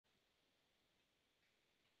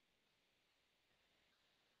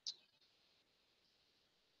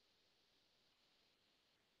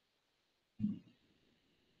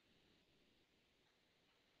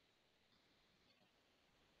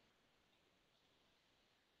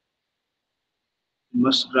You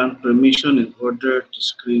must grant permission in order to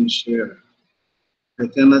screen share. I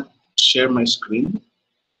cannot share my screen.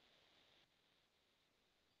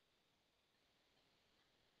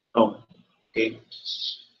 Oh, okay.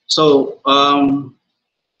 So,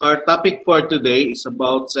 our topic for today is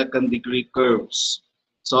about second degree curves.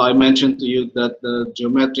 So I mentioned to you that the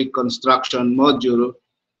geometric construction module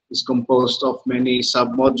is composed of many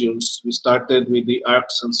sub-modules. We started with the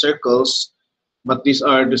arcs and circles, but these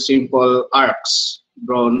are the simple arcs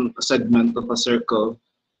drawn a segment of a circle.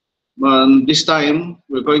 This time,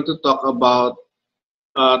 we're going to talk about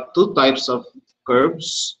two types of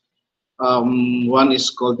curves. One is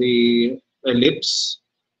called the ellipse,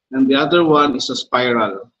 and the other one is a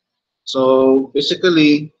spiral. So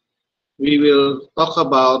basically, we will talk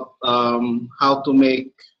about how to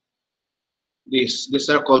make these. These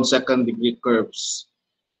are called second degree curves.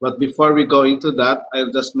 But before we go into that,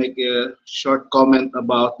 I'll just make a short comment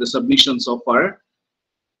about the submission so far.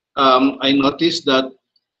 I noticed that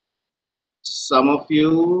some of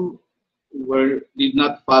you did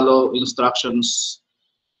not follow instructions,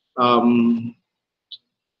 um,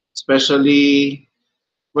 especially.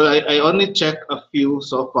 Well, I only check a few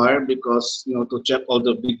so far because to check all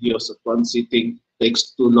the videos at one sitting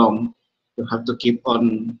takes too long. You have to keep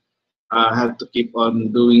on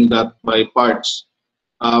doing that by parts.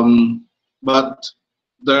 But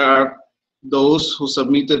there are those who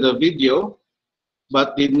submitted a video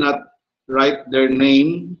but did not write their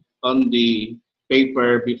name on the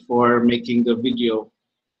paper before making the video.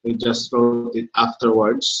 They just wrote it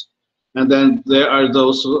afterwards. And then there are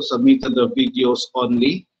those who submitted the videos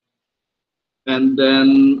only. And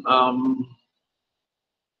then I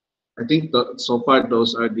think so far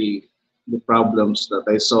those are the problems that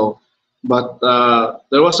I saw. But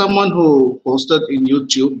there was someone who posted in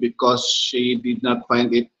YouTube because she did not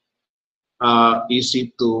find it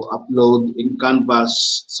easy to upload in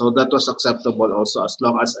Canvas. So that was acceptable also, as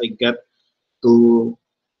long as I get to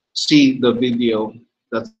see the video.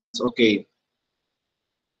 That's okay.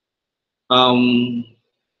 Um,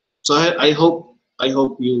 so I hope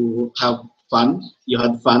you have fun. You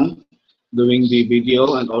had fun doing the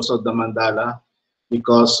video and also the mandala,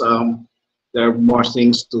 because there are more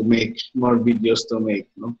things to make, more videos to make.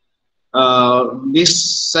 No?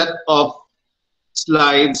 This set of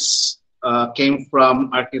slides came from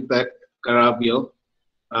architect Carabio.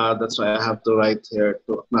 That's why I have to write here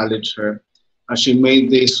to acknowledge her. She made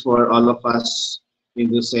this for all of us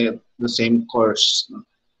in the same course. No?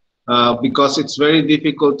 Because it's very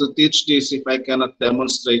difficult to teach this if I cannot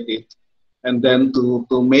demonstrate it. And then to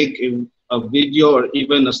make a video or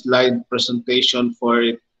even a slide presentation for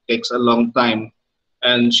it takes a long time.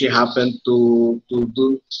 And she happened to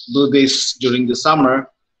do this during the summer.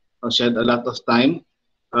 She had a lot of time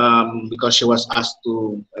because she was asked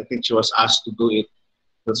to, I think she was asked to do it.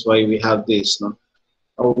 That's why we have this. No?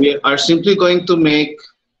 We are simply going to make,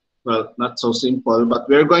 well, not so simple, but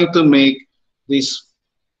we're going to make these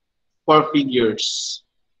four figures.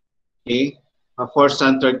 Okay, a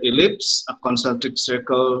four-centered ellipse, a concentric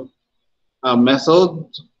circle method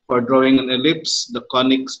for drawing an ellipse, the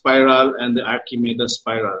conic spiral, and the Archimedes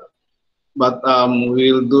spiral. But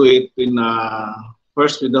we'll do it in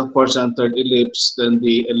first with the four-centered ellipse, then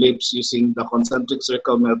the ellipse using the concentric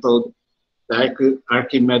circle method, the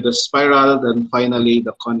Archimedes spiral, then finally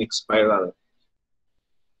the conic spiral.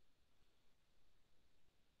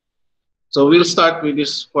 So we'll start with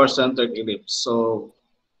this four-centered ellipse. So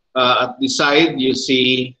at the side, you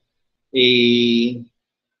see a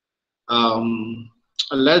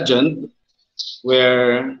legend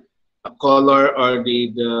where a color or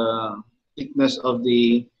the thickness of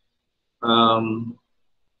the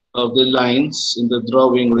lines in the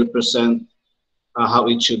drawing represent how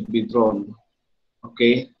it should be drawn.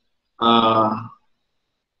 Okay,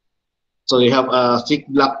 so you have a thick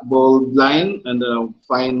black bold line and a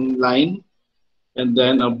fine line, and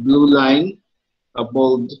then a blue line, a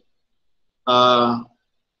bold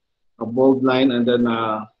line, and then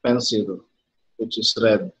a pencil, which is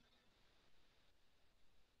red.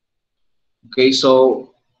 Okay,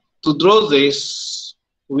 so to draw this,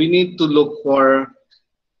 we need to look for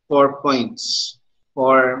 4 points,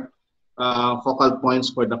 four focal points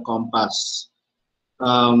for the compass.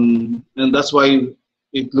 And that's why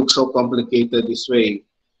it looks so complicated this way.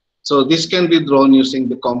 So this can be drawn using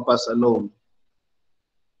the compass alone.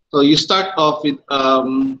 So you start off with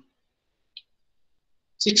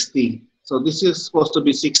 60. So this is supposed to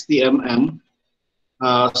be 60 mm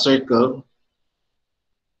circle,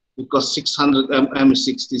 because 600 mm is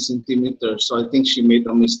 60 centimeters. So I think she made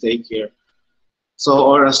a mistake here. So,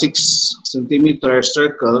 or a 6 centimeter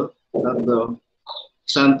circle at the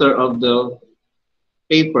center of the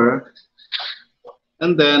paper,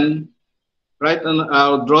 and then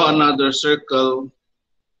I'll draw another circle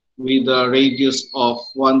with a radius of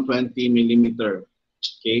 120 millimeter,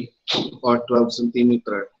 okay, or 12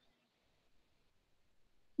 centimeter.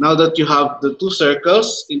 Now that you have the two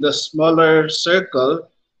circles, in the smaller circle,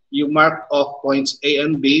 you mark off points A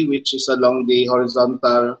and B, which is along the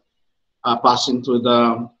horizontal, passing through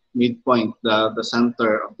the midpoint, the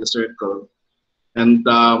center of the circle, and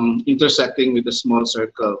intersecting with the small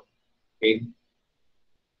circle. Okay.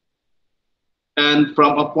 And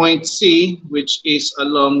from a point C, which is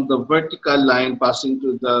along the vertical line passing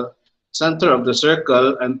through the center of the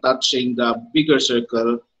circle and touching the bigger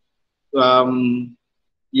circle, um,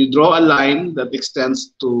 you draw a line that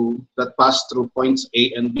extends that pass through points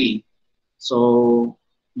A and B. So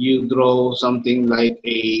you draw something like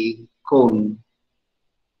a cone,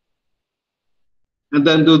 and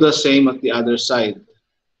then do the same at the other side.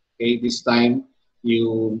 Okay, this time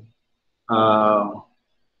you uh,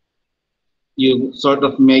 you sort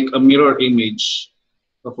of make a mirror image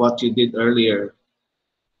of what you did earlier.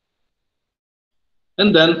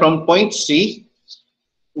 And then from point C,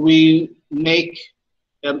 we make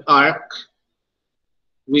an arc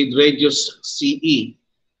with radius CE.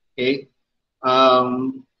 Okay,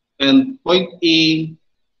 and point E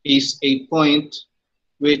is a point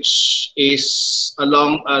which is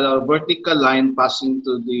along a vertical line passing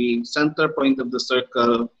to the center point of the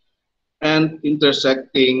circle and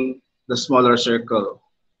intersecting the smaller circle.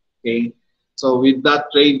 Okay, so with that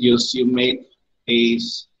radius, you make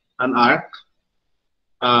an arc,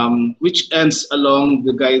 which ends along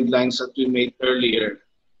the guidelines that we made earlier,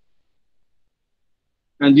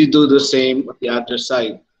 and you do the same at the other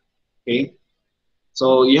side. Okay,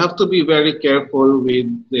 so you have to be very careful with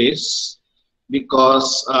this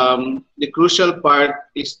because the crucial part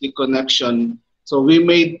is the connection. So we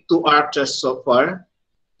made two arcs so far,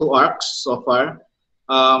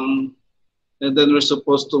 um, and then we're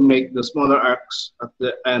supposed to make the smaller arcs at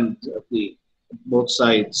the end of both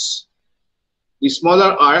sides. The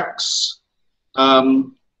smaller arcs,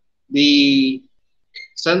 the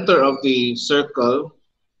center of the circle,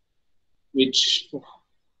 which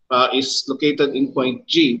is located in point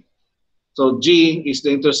G. So G is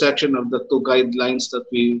the intersection of the two guidelines that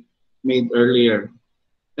we made earlier.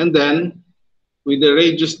 And then with the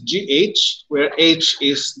radius GH, where H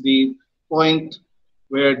is the point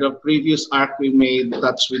where the previous arc we made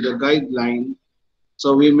touched with the guideline.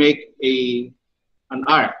 So we make an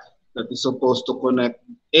arc that is supposed to connect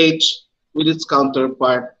H with its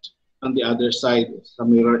counterpart on the other side, the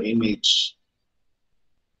mirror image.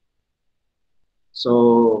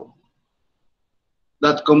 So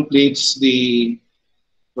that completes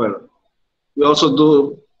well, we also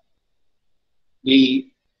do the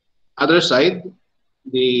other side,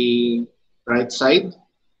 the right side,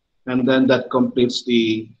 and then that completes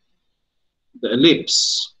the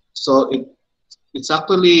ellipse. So it's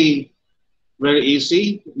actually very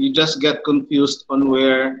easy. You just get confused on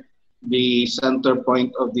where the center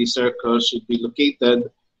point of the circle should be located,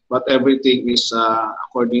 but everything is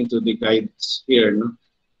according to the guides here. No?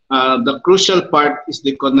 The crucial part is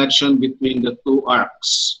the connection between the two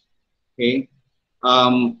arcs. Okay.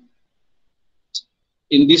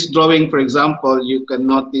 In this drawing, for example, you can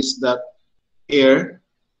notice that here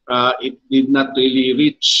it did not really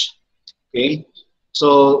reach. Okay.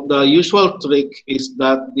 So the usual trick is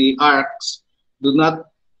that the arcs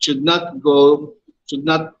should not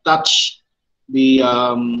touch the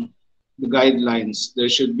guidelines. There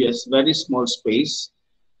should be a very small space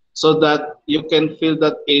so that you can fill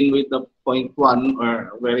that in with a 0.1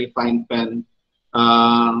 or a very fine pen,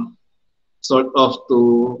 sort of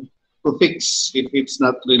to fix if it's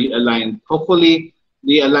not really aligned. Hopefully,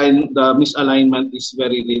 the misalignment is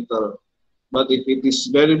very little, but if it is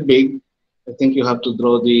very big, I think you have to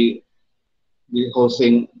draw the whole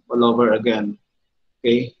thing all over again.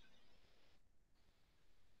 Okay.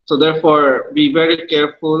 So therefore, be very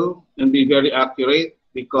careful and be very accurate,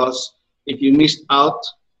 because if you missed out,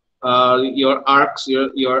 your arcs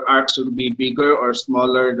will be bigger or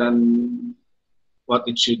smaller than what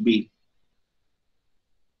it should be.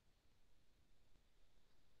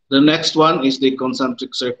 The next one is the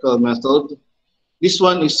concentric circle method. This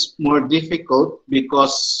one is more difficult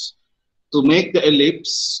because to make the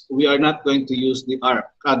ellipse, we are not going to use the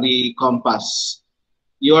compass.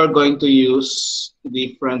 You are going to use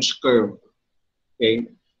the French curve. Okay.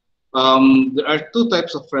 There are two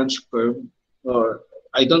types of French curve, or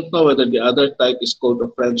I don't know whether the other type is called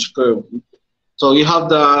a French curve. So you have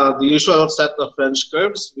the usual set of French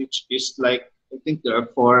curves, which is like, I think there are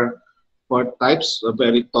four types: a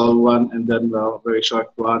very tall one, and then a very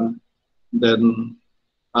short one, then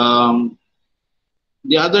Um,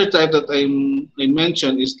 the other type that I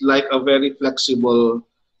mentioned is like a very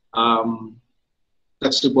um,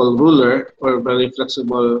 flexible ruler, or very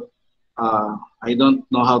flexible. I don't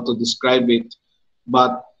know how to describe it,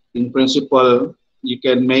 but in principle, you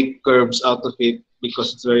can make curves out of it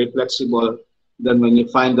because it's very flexible. Then when you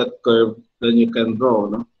find that curve, then you can draw.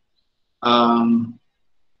 No? Um,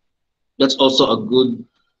 that's also a good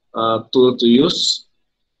tool to use.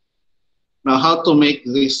 Now, how to make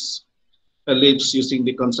this ellipse using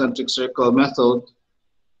the concentric circle method?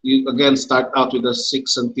 You again start out with a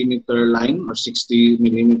 6 centimeter line or 60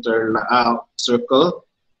 millimeter circle,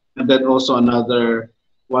 and then also another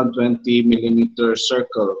 120 millimeter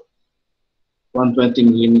circle, 120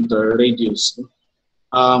 millimeter radius.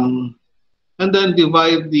 Um, and then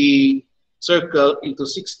divide the circle into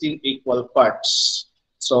 16 equal parts.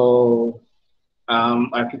 So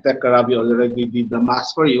Architect Karabi already did the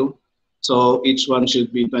math for you. So each one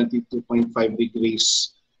should be 22.5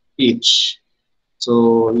 degrees each.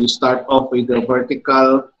 So you start off with the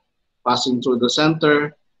vertical passing through the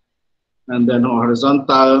center, and then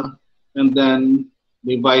horizontal, and then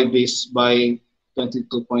divide this by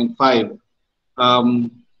 22.5.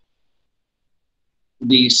 Um,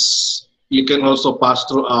 this you can also pass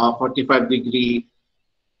through a 45-degree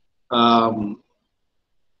um,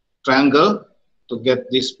 triangle to get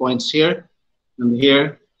these points here and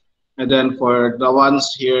here. And then for the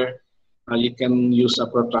ones here, you can use a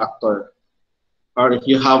protractor. Or if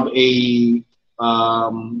you have a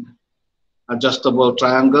adjustable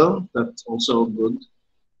triangle, that's also good.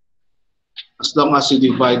 As long as you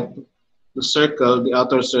divide the circle, the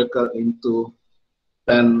outer circle, into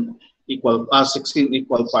 16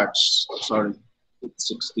 equal parts. Sorry, it's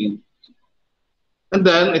 16. And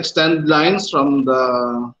then extend lines from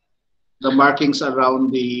the markings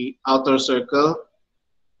around the outer circle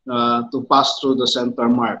to pass through the center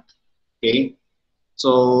mark. Okay.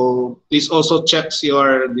 So this also checks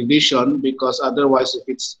your division, because otherwise, if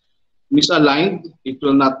it's misaligned, it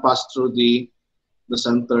will not pass through the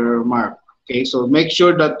center mark. Okay, so make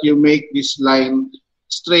sure that you make this line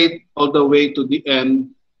straight all the way to the end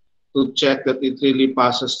to check that it really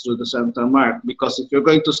passes through the center mark. Because if you're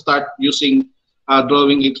going to start using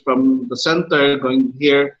drawing it from the center going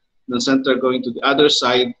here, the center going to the other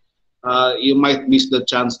side, you might miss the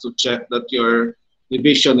chance to check that your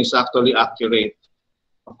division is actually accurate.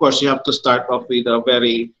 Of course, you have to start off with a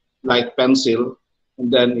very light pencil,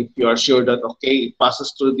 and then if you are sure that okay, it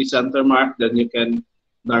passes through the center mark, then you can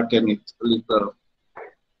darken it a little.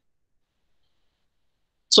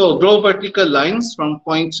 So draw vertical lines from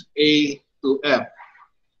points A to F.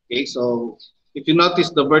 Okay, so if you notice,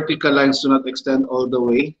 the vertical lines do not extend all the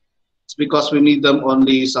way. It's because we need them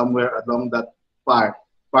only somewhere along that part.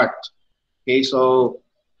 Okay,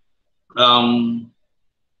 um,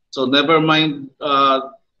 so never mind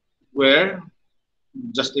where.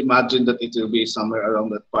 Just imagine that it will be somewhere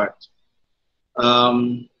around that part.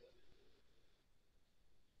 Um,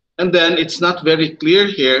 and then it's not very clear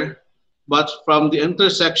here, but from the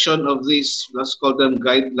intersection of these, let's call them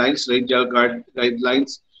guidelines, radial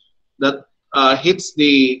guidelines, that hits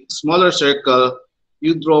the smaller circle,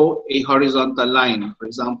 you draw a horizontal line. For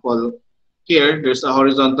example, here, there's a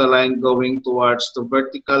horizontal line going towards the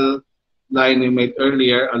vertical line we made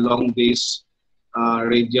earlier along this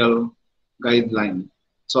radial guideline.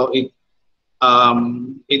 So it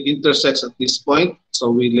intersects at this point, so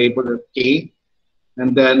we label it K.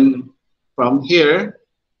 And then from here,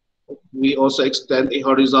 we also extend a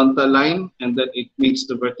horizontal line, and then it meets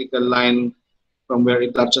the vertical line from where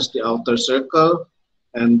it touches the outer circle,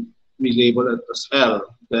 and we label it as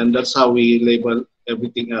L. Then that's how we label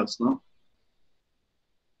everything else, no?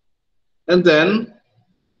 And then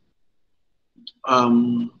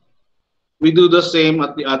um, we do the same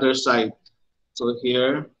at the other side. So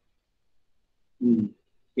here,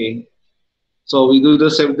 okay. So we do the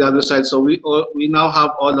same at the other side. So we now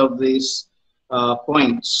have all of these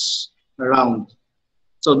points around.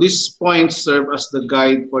 So these points serve as the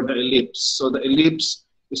guide for the ellipse. So the ellipse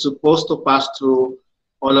is supposed to pass through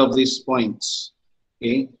all of these points.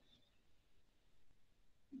 Okay.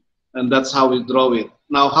 And that's how we draw it.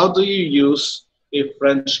 Now, how do you use a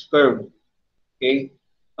French curve? Okay.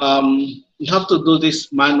 You have to do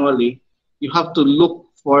this manually. You have to look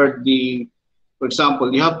for for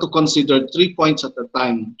example, you have to consider 3 points at a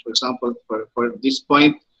time. For example, for this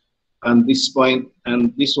point and this point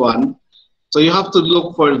and this one. So you have to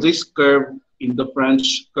look for this curve in the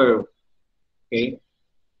French curve. Okay.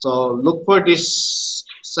 So look for this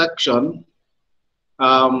section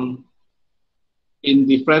in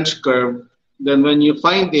the French curve. Then when you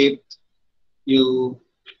find it, you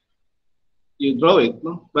you draw it,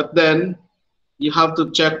 no? But then you have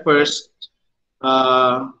to check first,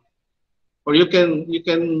 uh, or you can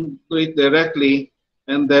do it directly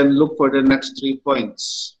and then look for the next 3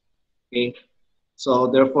 points. Okay, so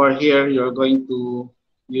therefore here you're going to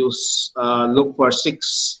use look for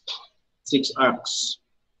six arcs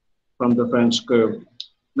from the French curve.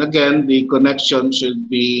 And again, the connection should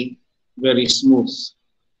be very smooth.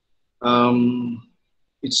 Um,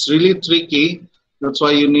 it's really tricky. That's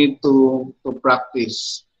why you need to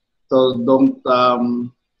practice. So don't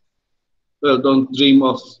dream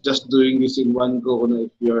of just doing this in one go.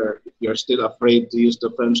 If you're still afraid to use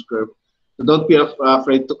the French curve, so don't be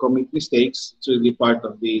afraid to commit mistakes. It's really part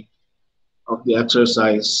of the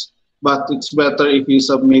exercise. But it's better if you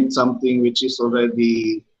submit something which is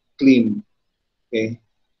already clean. Okay,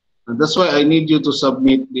 and that's why I need you to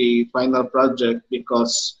submit the final project,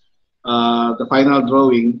 because the final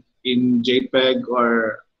drawing in JPEG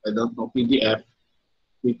or I don't know PDF,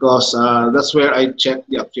 because that's where I check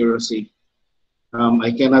the accuracy.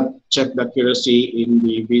 I cannot check the accuracy in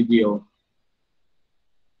the video.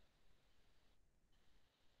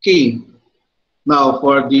 Okay, now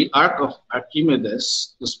for the arc of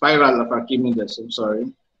Archimedes, the spiral of Archimedes, I'm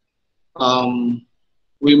sorry,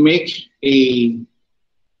 we make a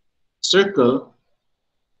circle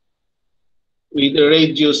with a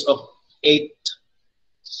radius of 8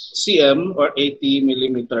 cm or 80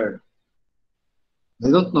 millimeter. I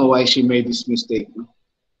don't know why she made this mistake.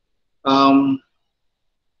 Um,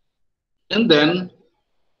 and then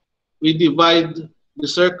we divide the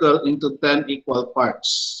circle into 10 equal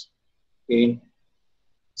parts. Okay,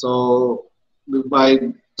 so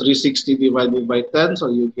divide 360 divided by 10, so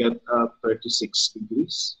you get 36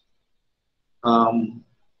 degrees.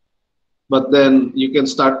 But then you can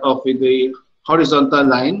start off with the horizontal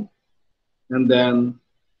line and then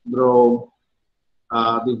draw,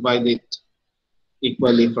 divide it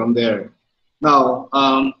equally from there. Now,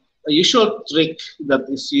 a usual trick that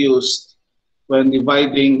is used when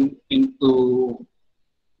dividing into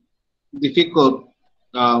difficult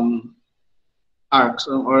arcs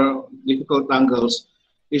or difficult angles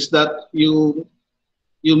is that you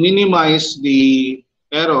minimize the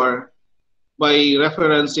error by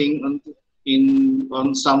referencing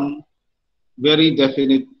on some very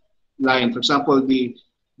definite line. For example, the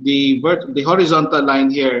horizontal line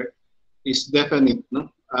here is definite. No?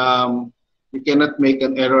 You cannot make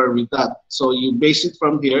an error with that. So you base it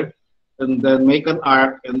from here and then make an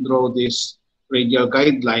arc and draw this radial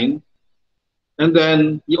guideline. And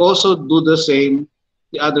then you also do the same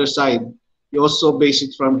the other side. You also base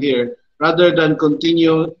it from here rather than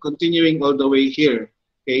continuing all the way here.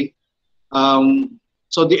 Okay.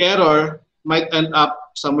 So the error might end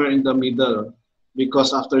up somewhere in the middle,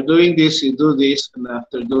 because after doing this, you do this, and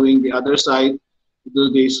after doing the other side, you do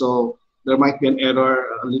this. So there might be an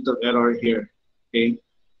error, a little error here. Okay,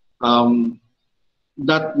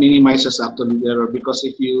 that minimizes actually the error, because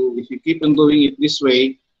if you keep on doing it this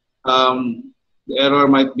way, the error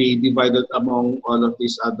might be divided among all of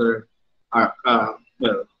these other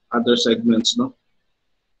well, other segments, no.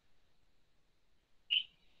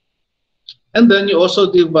 And then you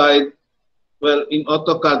also divide, well, in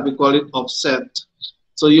AutoCAD we call it offset.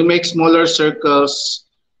 So you make smaller circles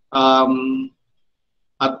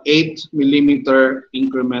at 8 millimeter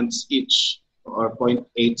increments each, or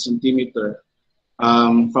 0.8 centimeter.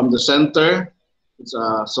 From the center,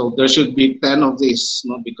 so there should be 10 of these,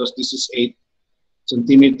 no? Because this is 8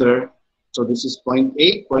 centimeter. So this is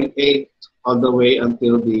 0.8, 0.8, all the way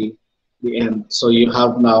until the end. So you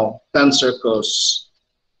have now 10 circles.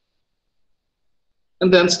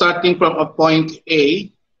 And then starting from a point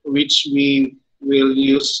A, which we will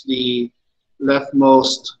use the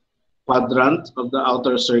leftmost quadrant of the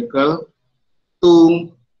outer circle,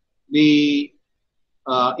 to the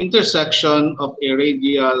intersection of a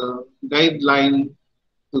radial guideline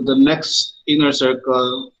to the next inner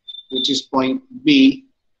circle, which is point B.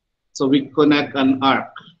 So we connect an arc.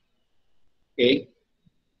 Okay.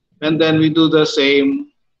 And then we do the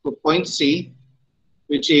same to point C,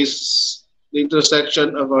 which is the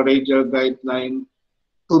intersection of a radial guideline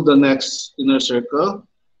to the next inner circle,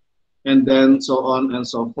 and then so on and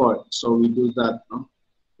so forth. So we do that. No?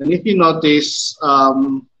 And if you notice,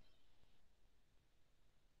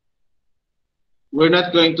 we're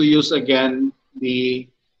not going to use again the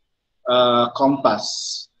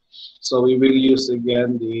compass. So we will use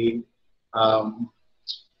again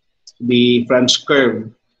the French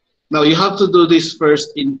curve. Now you have to do this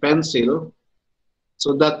first in pencil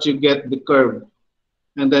so that you get the curve.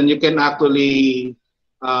 And then you can actually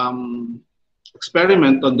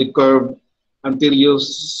experiment on the curve until you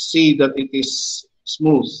see that it is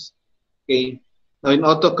smooth. Okay. Now in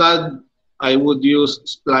AutoCAD, I would use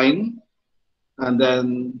spline and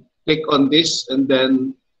then click on this, and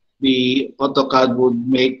then the AutoCAD would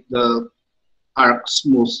make the arc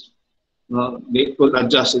smooth. It will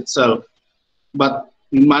adjust itself. But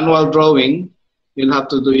in manual drawing, you'll have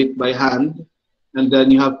to do it by hand, and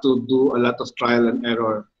then you have to do a lot of trial and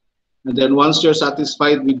error. And then once you're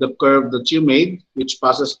satisfied with the curve that you made, which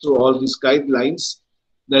passes through all these guidelines,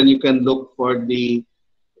 then you can look for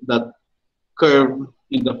that curve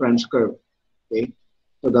in the French curve. Okay,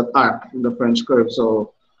 so that arc in the French curve.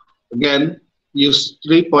 So again, use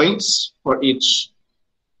 3 points for each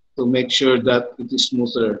to make sure that it is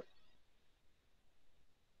smoother.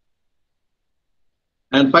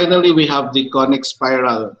 And finally, we have the conic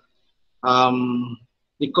spiral.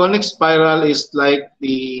 The conic spiral is like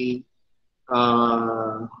the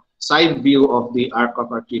side view of the arc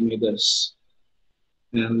of Archimedes,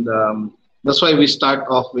 and that's why we start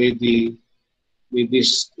off with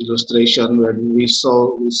this illustration where we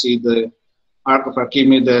see the arc of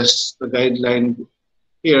Archimedes, the guideline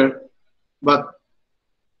here, but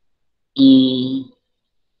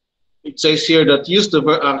it says here that use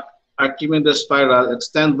the Archimedes spiral,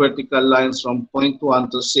 extend vertical lines from point 1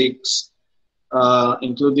 to 6,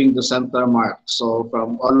 including the center mark. So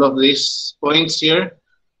from all of these points here,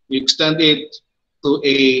 you extend it to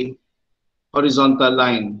a horizontal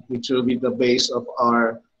line, which will be the base of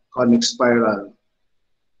our conic spiral.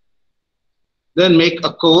 Then make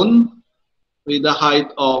a cone with a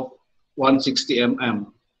height of 160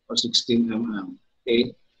 mm or 16 mm.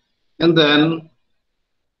 Okay, and then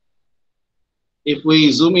if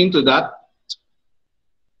we zoom into that,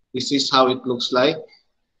 this is how it looks like.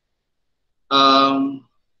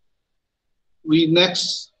 We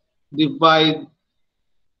next divide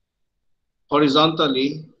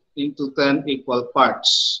horizontally into 10 equal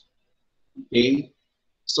parts. Okay,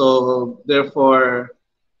 so therefore,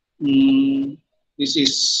 this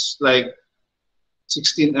is like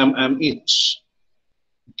 16 mm each.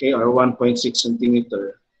 Okay, or 1.6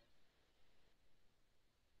 centimeter.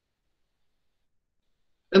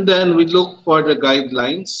 And then we look for the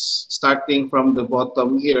guidelines starting from the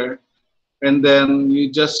bottom here. And then you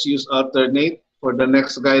just use alternate. For the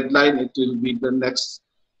next guideline, it will be the next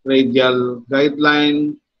radial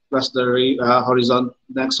guideline plus the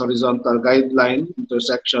next horizontal guideline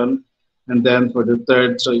intersection. And then for the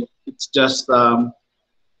third, so it's just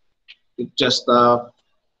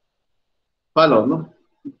follow, no?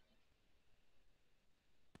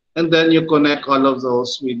 And then you connect all of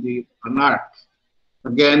those with an arc.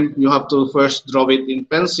 Again, you have to first draw it in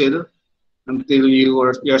pencil until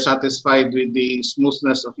you're satisfied with the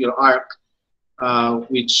smoothness of your arc,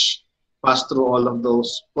 which pass through all of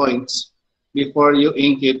those points before you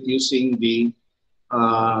ink it using the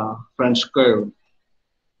French curve.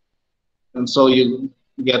 And so you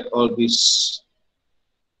get all this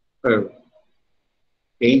curve.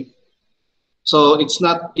 Okay, so it's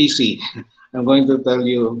not easy. I'm going to tell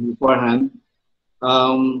you beforehand.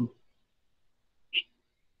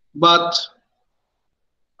 But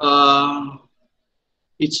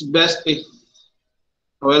it's best if,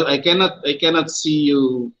 well, I cannot see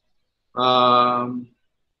you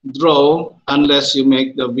draw unless you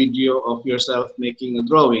make the video of yourself making a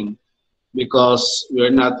drawing, because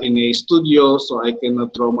we're not in a studio, so I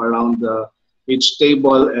cannot roam around each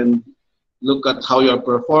table and look at how you're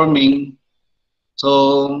performing.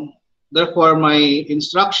 So therefore, my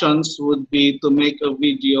instructions would be to make a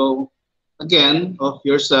video again of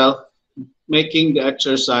yourself making the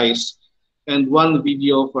exercise, and one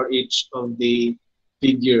video for each of the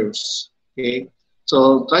figures. Okay,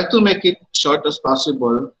 so try to make it short as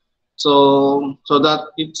possible, so that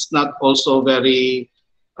it's not also very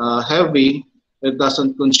heavy. It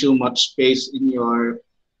doesn't consume much space in your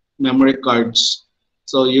memory cards.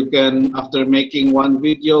 So you can, after making one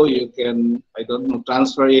video, you can, I don't know,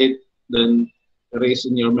 transfer it, then erase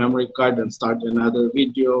in your memory card and start another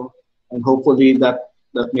video. And hopefully that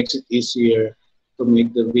makes it easier to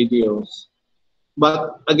make the videos.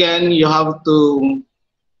 But again, you have to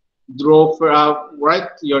write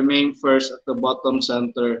your name first at the bottom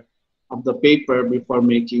center of the paper before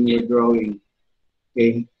making your drawing.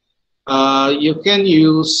 Okay, you can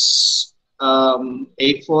use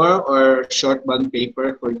A4 or short band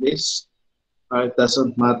paper for this. It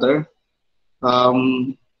doesn't matter.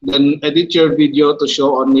 Then edit your video to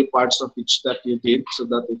show only parts of each that you did so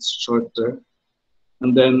that it's shorter.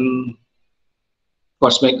 And then, of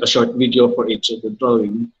course, make a short video for each of the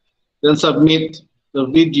drawing. Then submit the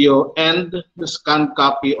video and the scanned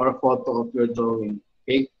copy or photo of your drawing.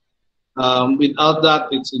 Okay. Without that,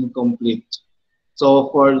 it's incomplete. So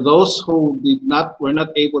for those who were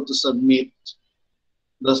not able to submit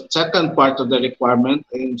the second part of the requirement,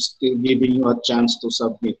 I'm still giving you a chance to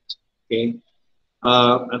submit. Okay.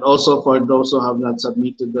 And also for those who have not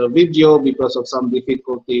submitted the video because of some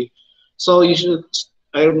difficulty, so you should.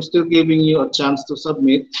 I'm still giving you a chance to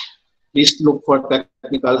submit. Please look for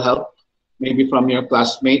technical help, maybe from your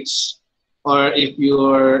classmates, or if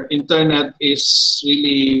your internet is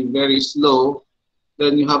really very slow,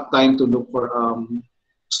 then you have time to look for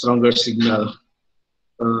stronger signal.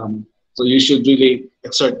 So you should really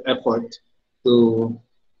exert effort to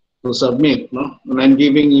to submit. No, and I'm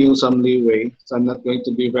giving you some leeway, so I'm not going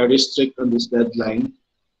to be very strict on this deadline.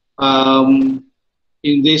 Um,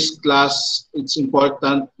 in this class, it's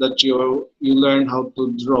important that you learn how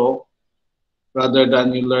to draw rather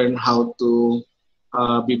than you learn how to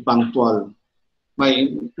be punctual.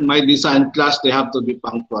 My design class, they have to be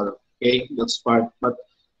punctual. Okay, that's part. But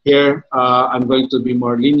here, I'm going to be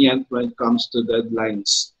more lenient when it comes to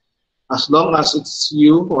deadlines. As long as it's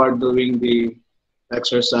you who are doing the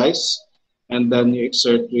exercise, and then you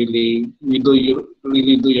exert you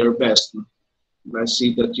really do your best. I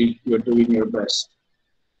see that you're doing your best.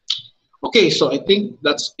 Okay, so I think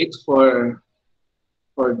that's it for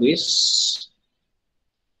this.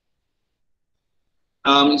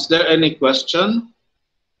 Is there any question?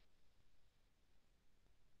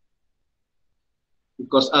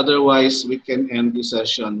 Because otherwise we can end the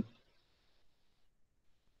session.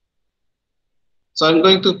 So I'm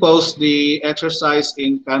going to post the exercise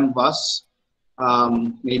in Canvas,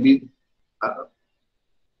 maybe uh,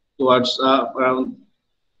 towards around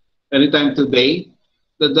anytime today.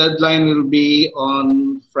 The deadline will be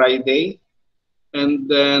on Friday, and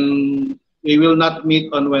then we will not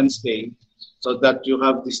meet on Wednesday, so that you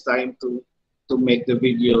have this time to make the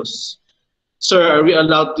videos. Sir, are we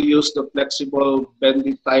allowed to use the flexible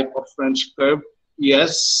bendy type of French curve?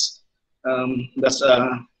 Yes. That's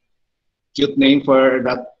a cute name for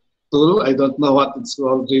that tool. I don't know what it's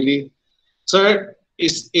called really. Sir,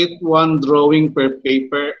 is it one drawing per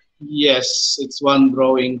paper? Yes, it's one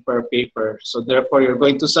drawing per paper. So therefore, you're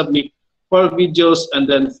going to submit for videos and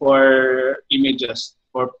then for images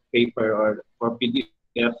for paper or for PDF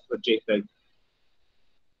or JPEG.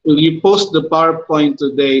 Will you post the PowerPoint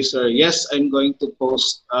today, sir? Yes, I'm going to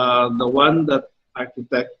post the one that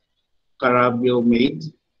architect Carabio made.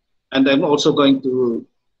 And I'm also going to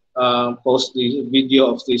post the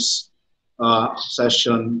video of this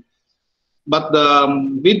session. But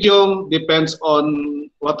the video depends on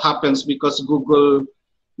what happens because Google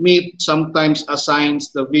Meet sometimes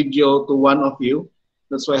assigns the video to one of you.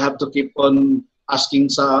 That's why I have to keep on asking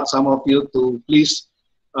some of you to please.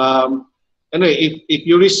 Anyway, if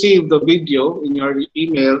you receive the video in your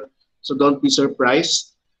email, so don't be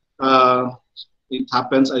surprised. It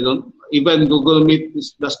happens. I don't even Google Meet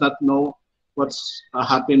does not know what's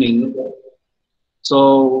happening.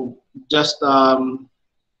 So just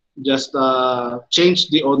change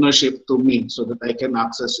the ownership to me so that I can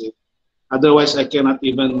access it. Otherwise, I cannot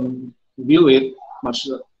even view it, much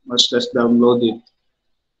less download it.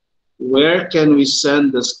 Where can we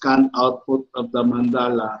send the scanned output of the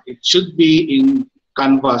mandala? It should be in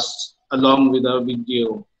Canvas along with the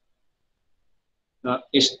video.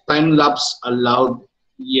 Is time lapse allowed?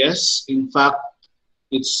 Yes. In fact,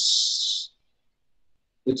 it's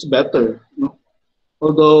better. No?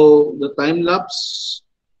 Although the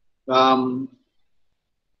um,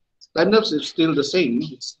 time lapse is still the same.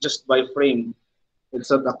 It's just by frame. It's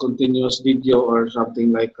not a continuous video or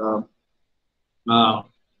something like uh,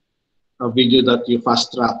 a video that you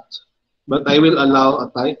fast tracked. But I will allow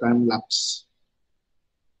a time lapse.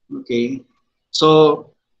 Okay.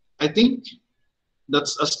 So I think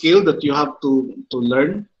that's a skill that you have to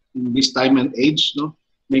learn in this time and age, no,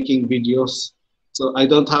 making videos. So I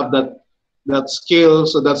don't have that skill,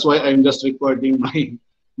 so that's why I'm just recording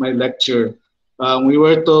my lecture. We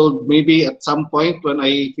were told maybe at some point when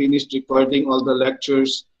I finished recording all the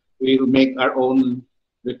lectures, we'll make our own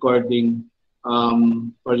recording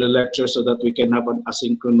for the lecture so that we can have an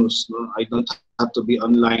asynchronous. No? I don't have to be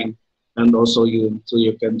online, and also so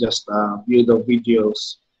you can just view the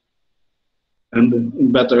videos and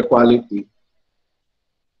in better quality.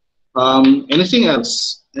 Anything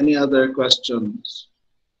else? Any other questions?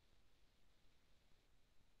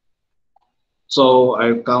 So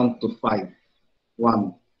I'll count to 5.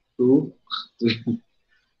 1, 2, 3.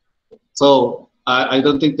 So I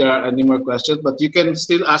don't think there are any more questions, but you can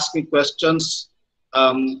still ask me questions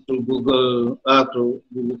to Google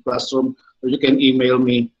Classroom, or you can email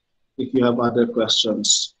me if you have other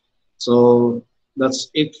questions. So that's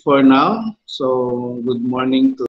it for now. So good morning to